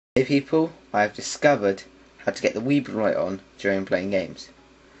Hey people, I have discovered how to get the Wii blue light on during playing games.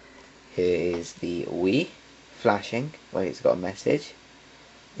 Here is the Wii flashing where it's got a message.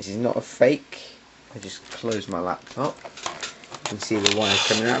 This is not a fake. I just closed my laptop. You can see the wire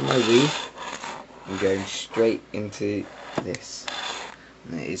coming out of my Wii and going straight into this.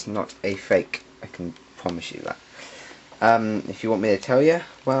 And it is not a fake, I can promise you that. If you want me to tell you,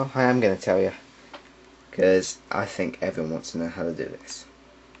 well, I am going to tell you, because I think everyone wants to know how to do this.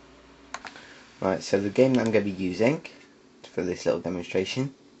 Right, so the game that I'm going to be using for this little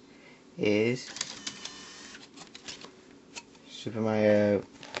demonstration is Super Mario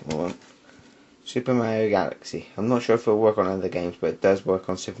Galaxy. I'm not sure if it'll work on other games, but it does work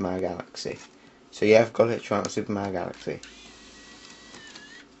on Super Mario Galaxy. So yeah, I've got it, try out Super Mario Galaxy.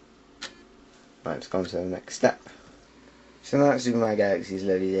 Right, let's go on to the next step. So now that Super Mario Galaxy is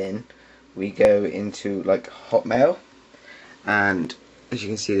loaded in, we go into like Hotmail, and as you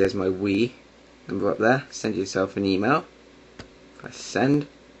can see there's my Wii number up there. Send yourself an email. Press send.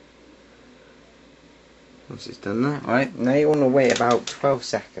 Once it's done that, right, now you want to wait about 12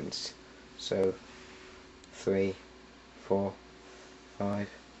 seconds. So 3, 4, 5,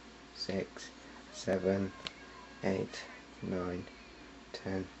 6, 7, 8, 9,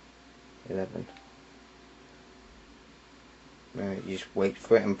 10, 11. No, you just wait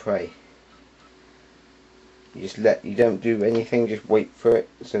for it and pray. You don't do anything, just wait for it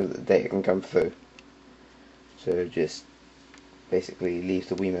so that the data can come through. So just basically leave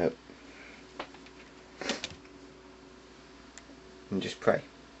the Wiimote and just pray.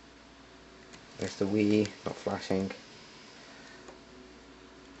 There's the Wii not flashing.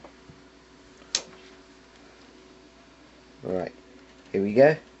 Right, here we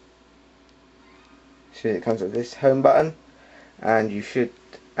go. So it comes with this home button, and you should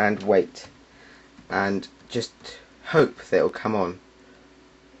wait and just hope that it'll come on.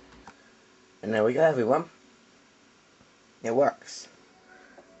 And there we go, everyone. It works.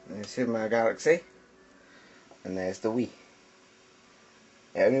 There's Super Mario Galaxy, and there's the Wii.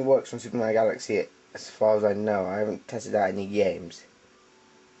 It only works on Super Mario Galaxy as far as I know. I haven't tested out any games.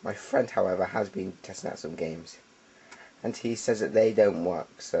 My friend, however, has been testing out some games, and he says that they don't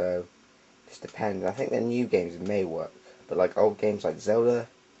work, so it just depends. I think the new games may work, but like old games like Zelda,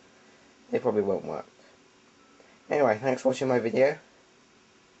 they probably won't work. Anyway, thanks for watching my video.